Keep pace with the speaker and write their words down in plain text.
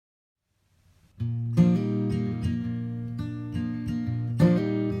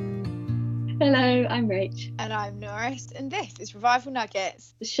I'm Rach. And I'm Norris, and this is Revival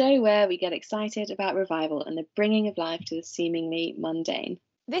Nuggets, the show where we get excited about revival and the bringing of life to the seemingly mundane.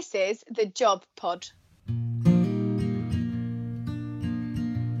 This is the Job Pod.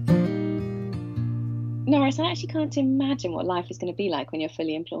 Norris, I actually can't imagine what life is going to be like when you're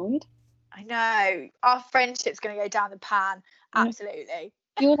fully employed. I know, our friendship's going to go down the pan, absolutely.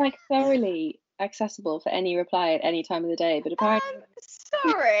 You're like thoroughly accessible for any reply at any time of the day, but apparently...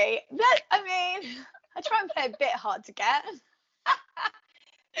 Sorry, I try and play a bit hard to get.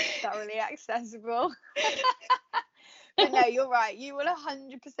 Thoroughly accessible. But no, you're right, you will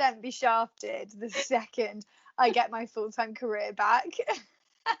 100% be shafted the second I get my full-time career back.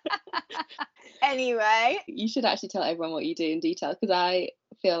 Anyway, you should actually tell everyone what you do in detail, because I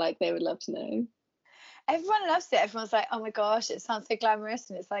feel like they would love to know. Everyone loves it. Everyone's like, oh my gosh, it sounds so glamorous,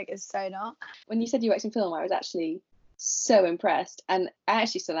 and it's like, it's so not. When you said you worked in film, I was actually so impressed, and I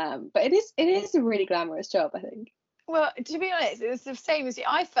actually still am, but it is a really glamorous job, I think. Well, to be honest, it was the same as you.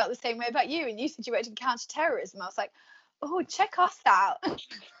 I felt the same way about you, and you said you worked in counter-terrorism. I was like, oh, check us out.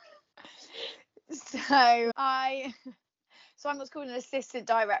 So I'm what's called an assistant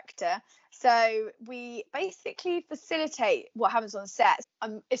director. So we basically facilitate what happens on set.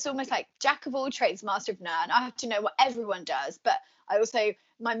 It's almost like jack of all trades, master of none. I have to know what everyone does, but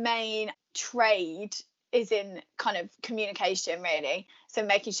my main trade is in kind of communication, really. So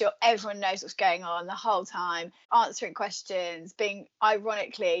making sure everyone knows what's going on the whole time, answering questions, being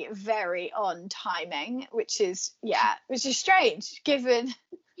ironically very on timing, which is strange given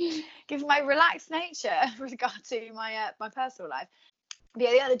my relaxed nature with regard to my personal life.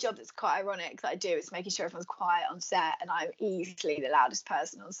 The other job that's quite ironic that I do is making sure everyone's quiet on set, and I'm easily the loudest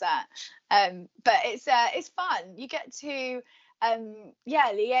person on set. But it's fun. You get to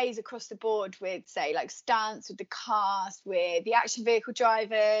liaise across the board with, say, like stunts, with the cast, with the action vehicle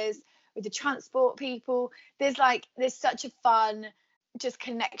drivers, with the transport people. There's such a fun just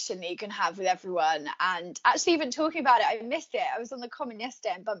connection that you can have with everyone. And actually, even talking about it, I missed it. I was on the Common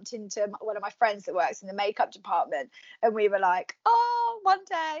yesterday and bumped into one of my friends that works in the makeup department, and we were like, oh, one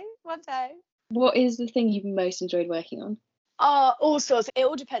day. What is the thing you've most enjoyed working on? All sorts. It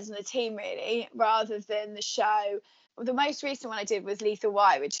all depends on the team, really, rather than the show. The most recent one I did was Lethal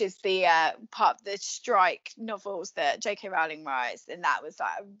White, which is the part of the strike novels that J.K. Rowling writes, and that was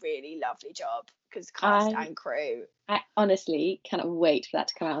like a really lovely job, because cast and crew. I honestly cannot wait for that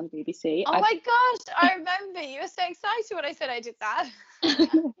to come out on the BBC. Oh my gosh, I remember you were so excited when I said I did that.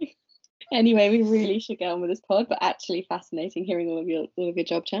 Anyway, we really should get on with this pod, but actually fascinating hearing all of your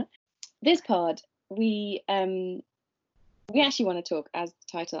job chat. This pod, we actually want to talk, as the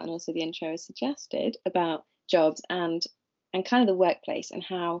title and also the intro has suggested, about jobs and kind of the workplace and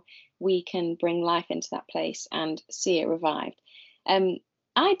how we can bring life into that place and see it revived. I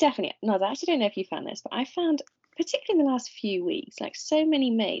actually don't know if you found this, but I found, particularly in the last few weeks, like so many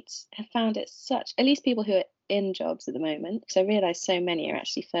mates have found it at least people who are in jobs at the moment, because I realise so many are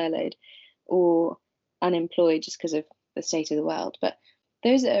actually furloughed or unemployed just because of the state of the world, but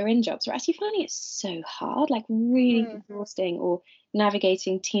those that are in jobs are actually finding it so hard, like really exhausting, or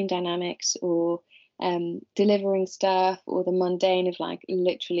navigating team dynamics, or delivering stuff, or the mundane of like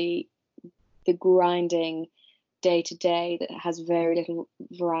literally the grinding day to day that has very little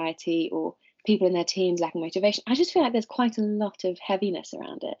variety, or people in their teams lacking motivation. I just feel like there's quite a lot of heaviness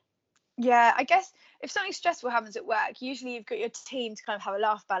around it. Yeah, I guess if something stressful happens at work, usually you've got your team to kind of have a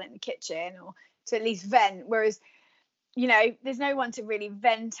laugh about it in the kitchen, or to at least vent, whereas there's no one to really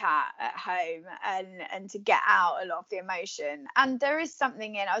vent at home and to get out a lot of the emotion. And there is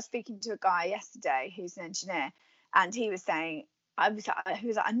something I was speaking to a guy yesterday who's an engineer, and he was saying, I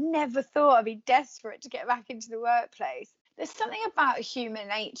never thought I'd be desperate to get back into the workplace. There's something about human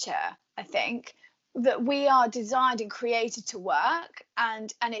nature, I think, that we are designed and created to work,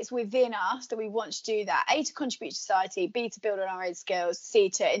 and it's within us that we want to do that. A, to contribute to society, B, to build on our own skills, C,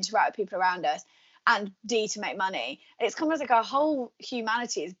 to interact with people around us, and D, to make money. It's kind of like our whole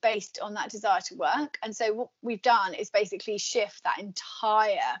humanity is based on that desire to work. And so what we've done is basically shift that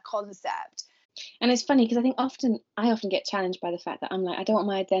entire concept. And it's funny because I think I often get challenged by the fact that I'm like, I don't want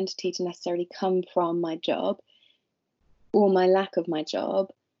my identity to necessarily come from my job or my lack of my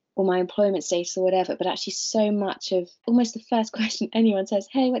job or my employment status or whatever, but actually so much of almost the first question anyone says,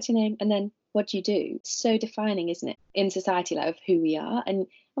 hey, what's your name? And then what do you do? It's so defining, isn't it, in society, like, of who we are. And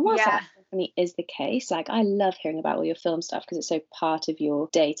whilst that definitely is the case, like, I love hearing about all your film stuff because it's so part of your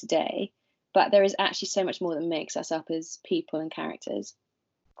day to day, but there is actually so much more that makes us up as people and characters.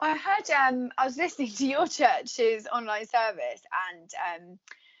 I heard I was listening to your church's online service, and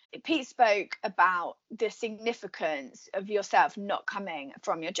Pete spoke about the significance of yourself not coming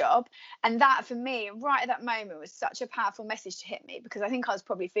from your job. And that for me, right at that moment, was such a powerful message to hit me, because I think I was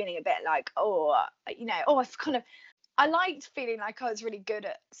probably feeling a bit like, I liked feeling like I was really good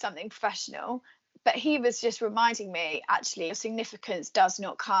at something professional. But he was just reminding me, actually, your significance does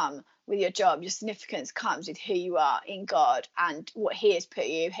not come with your job. Your significance comes with who you are in God and what he has put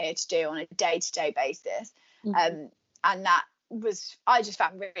you here to do on a day-to-day basis. Mm-hmm. And that I just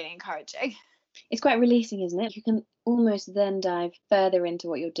found really encouraging. It's quite releasing, isn't it? You can almost then dive further into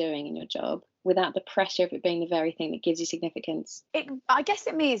what you're doing in your job without the pressure of it being the very thing that gives you significance. I guess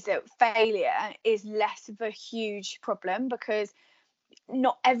it means that failure is less of a huge problem, because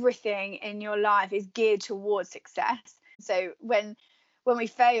not everything in your life is geared towards success. So when we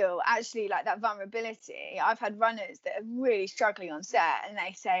fail, actually, like that vulnerability, I've had runners that are really struggling on set, and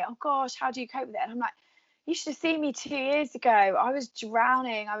they say, oh gosh, how do you cope with it? And I'm like, you should have seen me 2 years ago. I was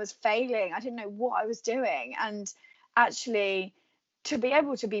drowning, I was failing, I didn't know what I was doing. And actually, to be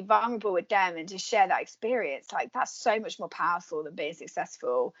able to be vulnerable with them and to share that experience, like, that's so much more powerful than being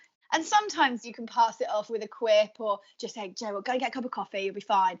successful. And sometimes you can pass it off with a quip, or just say, Joe, we'll go get a cup of coffee, you'll be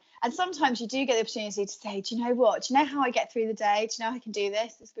fine. And sometimes you do get the opportunity to say, do you know what? Do you know how I get through the day? Do you know how I can do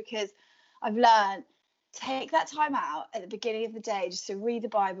this? It's because I've learned, take that time out at the beginning of the day just to read the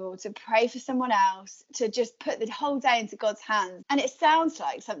Bible, to pray for someone else, to just put the whole day into God's hands. And it sounds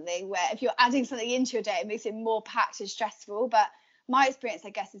like something where if you're adding something into your day, it makes it more packed and stressful. But my experience, I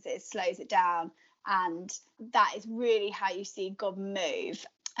guess, is that it slows it down. And that is really how you see God move.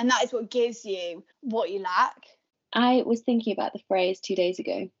 And that is what gives you what you lack. I was thinking about the phrase 2 days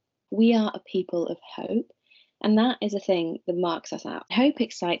ago. We are a people of hope. And that is a thing that marks us out. Hope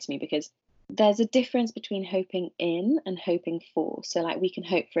excites me because there's a difference between hoping in and hoping for. So like, we can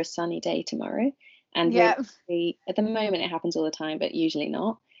hope for a sunny day tomorrow. And really, at the moment it happens all the time, but usually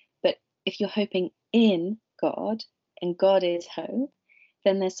not. But if you're hoping in God, and God is hope,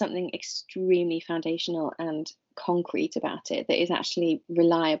 then there's something extremely foundational and concrete about it that is actually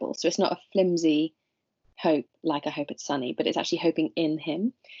reliable. So it's not a flimsy hope like I hope it's sunny, but it's actually hoping in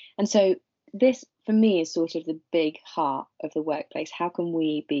him. And so this, for me, is sort of the big heart of the workplace. How can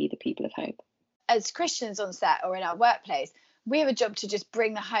we be the people of hope? As Christians on set or in our workplace, we have a job to just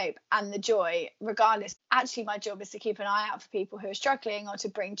bring the hope and the joy regardless. Actually, my job is to keep an eye out for people who are struggling, or to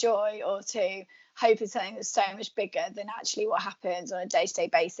bring joy, or to hope in something that's so much bigger than actually what happens on a day-to-day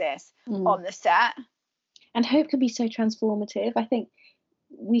basis on the set. And hope can be so transformative. I think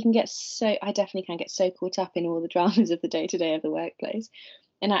I definitely can get so caught up in all the dramas of the day-to-day of the workplace.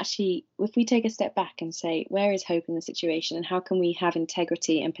 And actually, if we take a step back and say, where is hope in the situation, and how can we have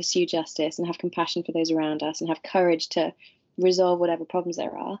integrity and pursue justice and have compassion for those around us and have courage to resolve whatever problems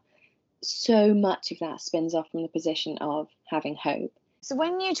there are, so much of that spins off from the position of having hope. So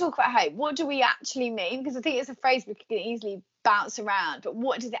when you talk about hope, what do we actually mean? Because I think it's a phrase we can easily bounce around, but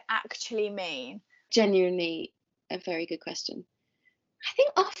what does it actually mean? Genuinely a very good question. I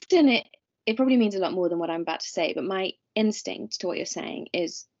think often it probably means a lot more than what I'm about to say, but my instinct to what you're saying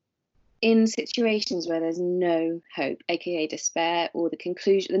is, in situations where there's no hope, aka despair, or the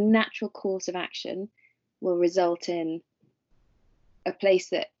conclusion, the natural course of action will result in a place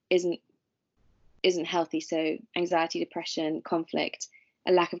that isn't healthy. So anxiety, depression, conflict,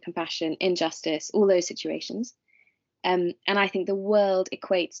 a lack of compassion, injustice, all those situations. And I think the world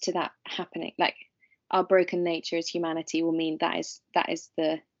equates to that happening. Like, our broken nature as humanity will mean that is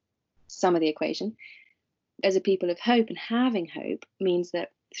the sum of the equation. As a people of hope, and having hope means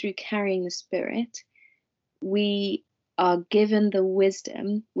that through carrying the Spirit, we are given the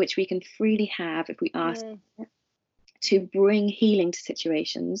wisdom, which we can freely have if we ask, to bring healing to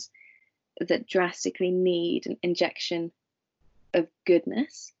situations that drastically need an injection of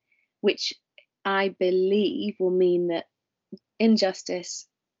goodness, which I believe will mean that injustice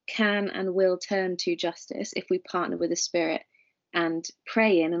can and will turn to justice if we partner with the Spirit and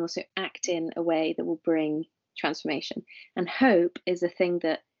pray in and also act in a way that will bring transformation. And hope is a thing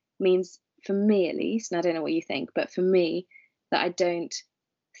that means, for me at least, and I don't know what you think, but for me, that I don't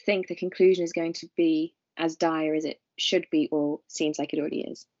think the conclusion is going to be as dire as it should be or seems like it already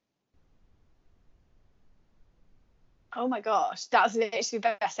is. Oh my gosh, that's literally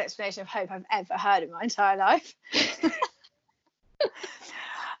the best explanation of hope I've ever heard in my entire life.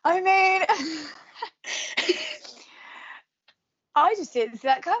 I mean, I just didn't see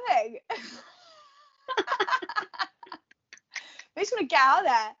that coming. We just want to get out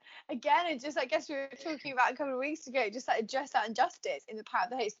there again, and just, I guess we were talking about a couple of weeks ago, just like address that injustice in the power of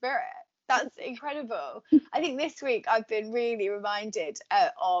the Holy Spirit. That's incredible. I think this week I've been really reminded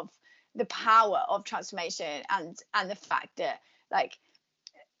of the power of transformation and the fact that, like,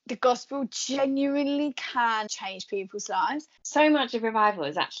 the gospel genuinely can change people's lives. So much of revival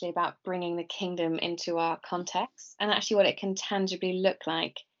is actually about bringing the kingdom into our context, and actually what it can tangibly look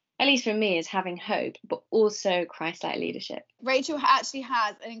like, at least for me, is having hope, but also Christ-like leadership. Rachel actually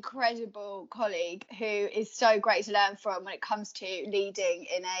has an incredible colleague who is so great to learn from when it comes to leading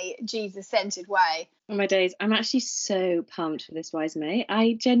in a Jesus-centered way. On my days, I'm actually so pumped for this Wise May.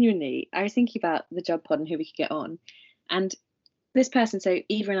 I was thinking about the job pod and who we could get on. And this person, so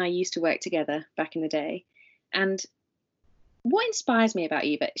Eva and I used to work together back in the day. And what inspires me about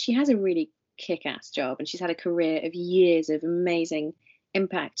Eva, she has a really kick-ass job, and she's had a career of years of amazing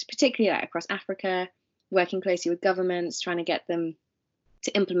impact, particularly like across Africa, working closely with governments, trying to get them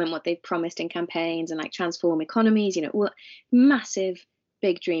to implement what they've promised in campaigns and like transform economies, all massive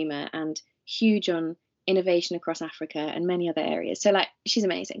big dreamer and huge on innovation across Africa and many other areas. So like she's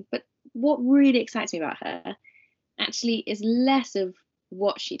amazing. But what really excites me about her actually is less of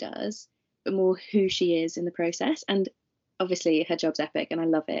what she does, but more who she is in the process. And obviously her job's epic and I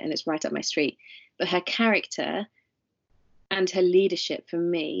love it and it's right up my street. But her character and her leadership for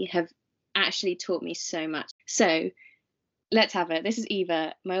me have actually taught me so much. So let's have it. This is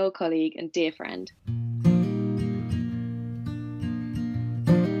Eva, my old colleague and dear friend.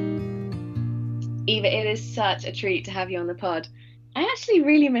 Eva, it is such a treat to have you on the pod. I actually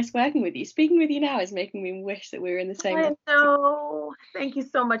really miss working with you. Speaking with you now is making me wish that we were in the same. I know. Thank you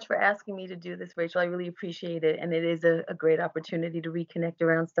so much for asking me to do this, Rachel. I really appreciate it. And it is a great opportunity to reconnect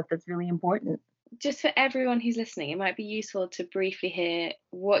around stuff that's really important. Just for everyone who's listening, it might be useful to briefly hear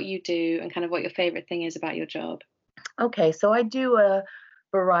what you do and kind of what your favorite thing is about your job. Okay, so I do a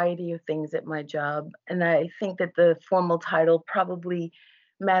variety of things at my job. And I think that the formal title probably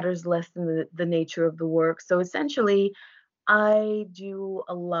matters less than the nature of the work. So essentially, I do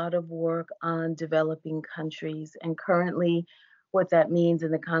a lot of work on developing countries. And currently, what that means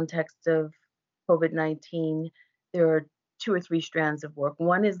in the context of COVID-19, there are 2 or 3 strands of work.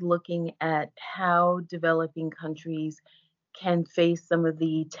 One is looking at how developing countries can face some of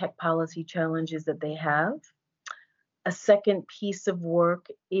the tech policy challenges that they have. A second piece of work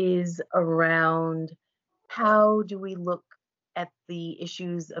is around how do we look at the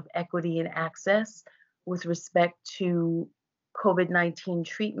issues of equity and access with respect to COVID-19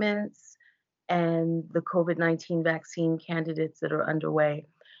 treatments and the COVID-19 vaccine candidates that are underway.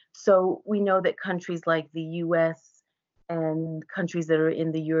 So we know that countries like the US and countries that are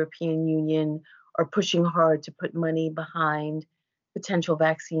in the European Union are pushing hard to put money behind potential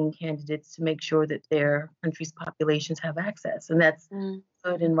vaccine candidates to make sure that their country's populations have access. And that's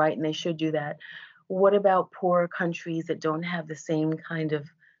good and right, and they should do that. What about poorer countries that don't have the same kind of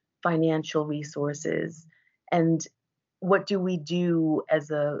financial resources? And what do we do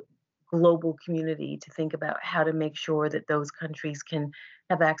as a global community to think about how to make sure that those countries can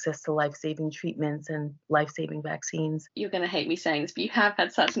have access to life-saving treatments and life-saving vaccines? You're going to hate me saying this, but you have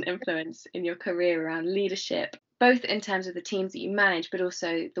had such an influence in your career around leadership, both in terms of the teams that you manage, but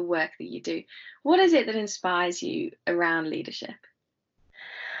also the work that you do. What is it that inspires you around leadership?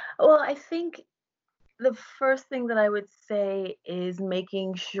 Well, I think the first thing that I would say is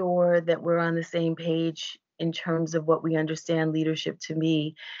making sure that we're on the same page in terms of what we understand leadership to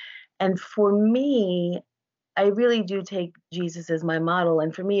be. And for me, I really do take Jesus as my model.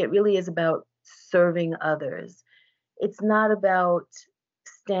 And for me, it really is about serving others. It's not about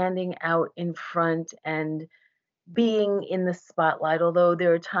standing out in front and being in the spotlight, although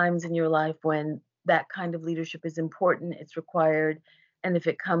there are times in your life when that kind of leadership is important, it's required. And if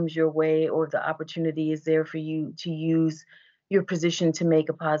it comes your way or if the opportunity is there for you to use your position to make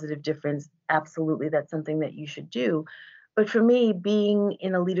a positive difference, absolutely, that's something that you should do. But for me, being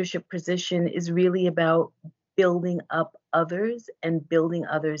in a leadership position is really about building up others and building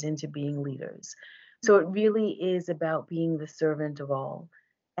others into being leaders. So it really is about being the servant of all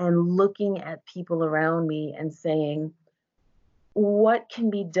and looking at people around me and saying, what can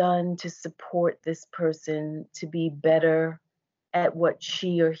be done to support this person to be better at what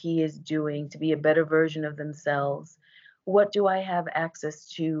she or he is doing, to be a better version of themselves? What do I have access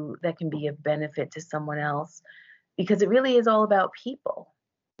to that can be of benefit to someone else? Because it really is all about people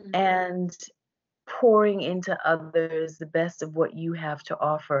and pouring into others the best of what you have to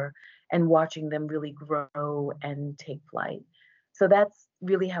offer and watching them really grow and take flight. So that's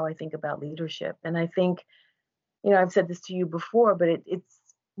really how I think about leadership. And I think, I've said this to you before, but it's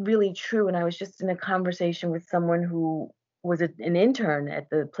really true. And I was just in a conversation with someone who was an intern at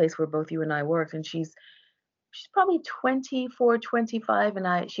the place where both you and I worked, and she's probably 24, 25,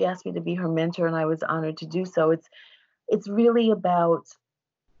 and she asked me to be her mentor, and I was honored to do so. It's really about,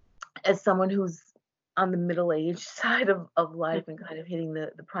 as someone who's on the middle-aged side of life and kind of hitting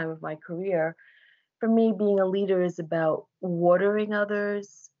the prime of my career. For me, being a leader is about watering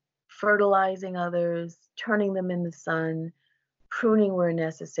others, fertilizing others, turning them in the sun, pruning where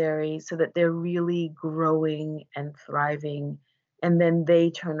necessary so that they're really growing and thriving. And then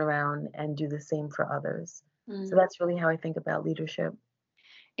they turn around and do the same for others. So that's really how I think about leadership.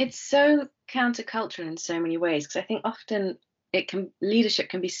 It's so countercultural in so many ways, because I think often leadership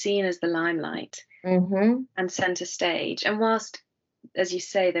can be seen as the limelight Mm-hmm. and center stage. And whilst, as you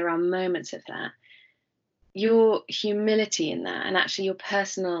say, there are moments of that, your humility in that, and actually your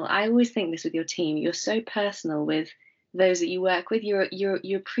personal, I always think this with your team, you're so personal with those that you work with.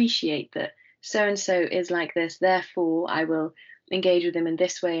 You appreciate that so and so is like this, therefore I will engage with them in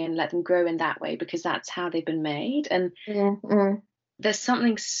this way and let them grow in that way, because that's how they've been made. And Mm-hmm. there's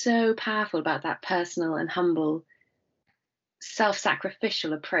something so powerful about that personal and humble,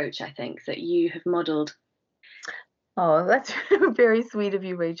 self-sacrificial approach, I think, that you have modeled. Oh, that's very sweet of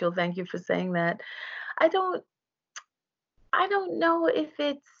you, Rachel. Thank you for saying that. I don't know if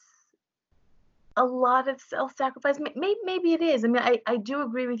it's a lot of self-sacrifice. Maybe it is. I mean, I do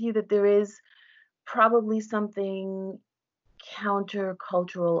agree with you that there is probably something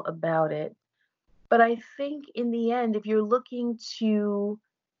countercultural about it. But I think in the end, if you're looking to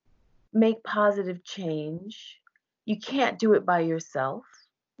make positive change, you can't do it by yourself,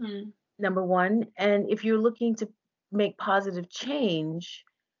 number one. And if you're looking to make positive change,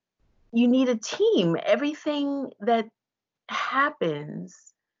 you need a team. Everything that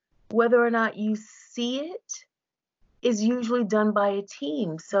happens, whether or not you see it, is usually done by a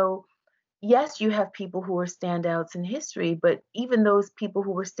team. So yes, you have people who are standouts in history, but even those people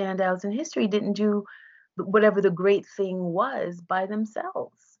who were standouts in history didn't do whatever the great thing was by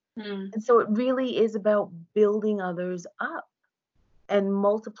themselves. And so it really is about building others up and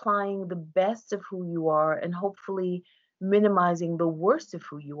multiplying the best of who you are and hopefully minimizing the worst of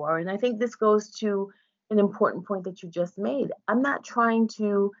who you are. And I think this goes to an important point that you just made. I'm not trying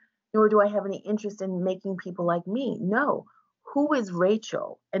to, nor do I have any interest in making people like me. No. Who is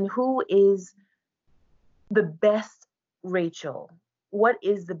Rachel and who is the best Rachel? What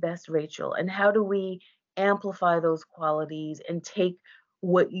is the best Rachel? And how do we amplify those qualities and take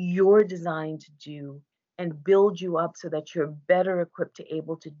what you're designed to do and build you up so that you're better equipped to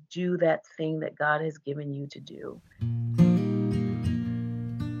able to do that thing that God has given you to do?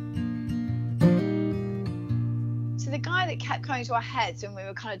 So the guy that kept coming to our heads when we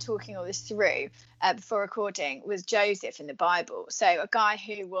were kind of talking all this through before recording was Joseph in the Bible. So a guy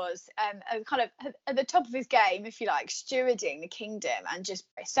who was kind of at the top of his game, if you like, stewarding the kingdom and just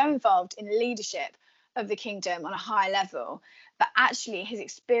so involved in leadership of the kingdom on a high level. But actually his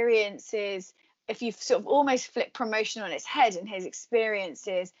experiences, if you sort of almost flip promotion on its head, and his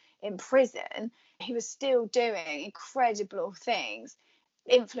experiences in prison, he was still doing incredible things,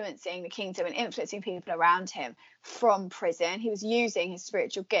 influencing the kingdom and influencing people around him from prison. He was using his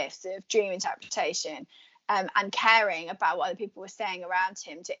spiritual gifts of dream interpretation and caring about what other people were saying around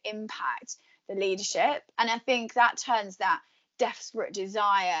him to impact the leadership. And I think that turns that desperate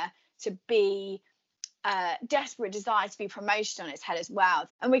desire to be promoted on its head as well.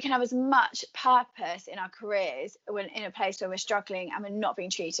 And we can have as much purpose in our careers when in a place where we're struggling and we're not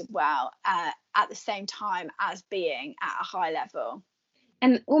being treated well at the same time as being at a high level.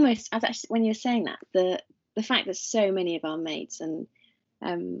 And almost, as actually, when you're saying that, the fact that so many of our mates and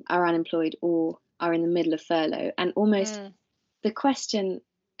are unemployed or are in the middle of furlough, and almost the question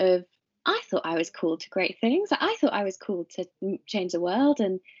of, I thought I was called to great things. I thought I was called to change the world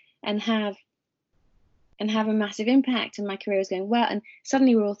and have a massive impact, and my career was going well. And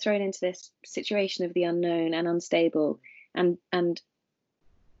suddenly we're all thrown into this situation of the unknown and unstable, and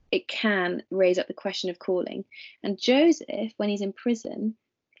it can raise up the question of calling. And Joseph, when he's in prison,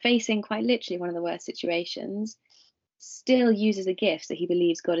 facing quite literally one of the worst situations, still uses the gifts that he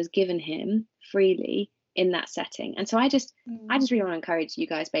believes God has given him freely in that setting. And so I just really want to encourage you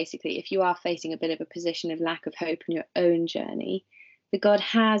guys, basically, if you are facing a bit of a position of lack of hope in your own journey, that God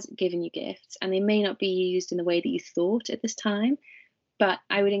has given you gifts, and they may not be used in the way that you thought at this time, but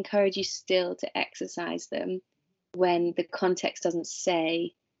I would encourage you still to exercise them when the context doesn't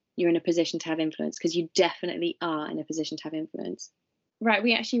say you're in a position to have influence, because you definitely are in a position to have influence. Right,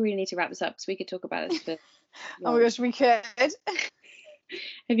 we actually really need to wrap this up so we could talk about this for oh my gosh, we could. Have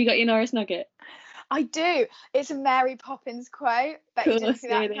you got your Norris Nugget? I do. It's a Mary Poppins quote. Bet you didn't see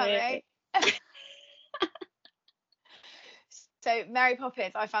that coming. So Mary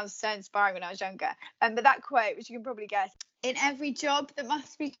Poppins I found so inspiring when I was younger. But that quote, which you can probably guess, in every job that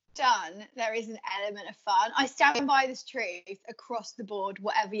must be done, there is an element of fun. I stand by this truth across the board,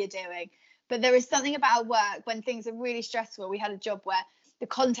 whatever you're doing. But there is something about work when things are really stressful. We had a job where the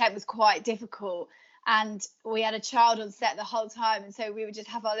content was quite difficult and we had a child on set the whole time, and so we would just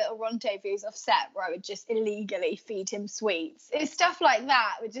have our little rendezvous off set where I would just illegally feed him sweets. It's stuff like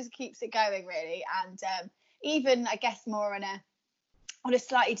that which just keeps it going, really. And even, I guess, more on a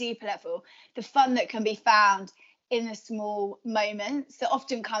slightly deeper level, the fun that can be found in the small moments that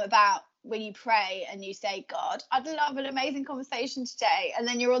often come about when you pray and you say, God, I'd love an amazing conversation today, and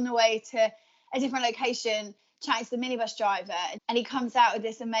then you're on the way to a different location chatting to the minibus driver, and he comes out with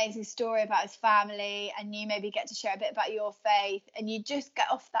this amazing story about his family, and you maybe get to share a bit about your faith, and you just get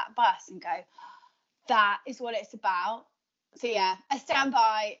off that bus and go, that is what it's about. So yeah, I stand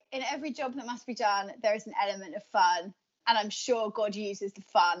by. In every job that must be done, there is an element of fun, and I'm sure God uses the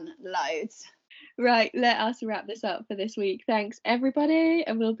fun loads. Right, let us wrap this up for this week. Thanks everybody,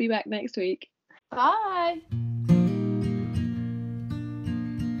 and we'll be back next week. Bye.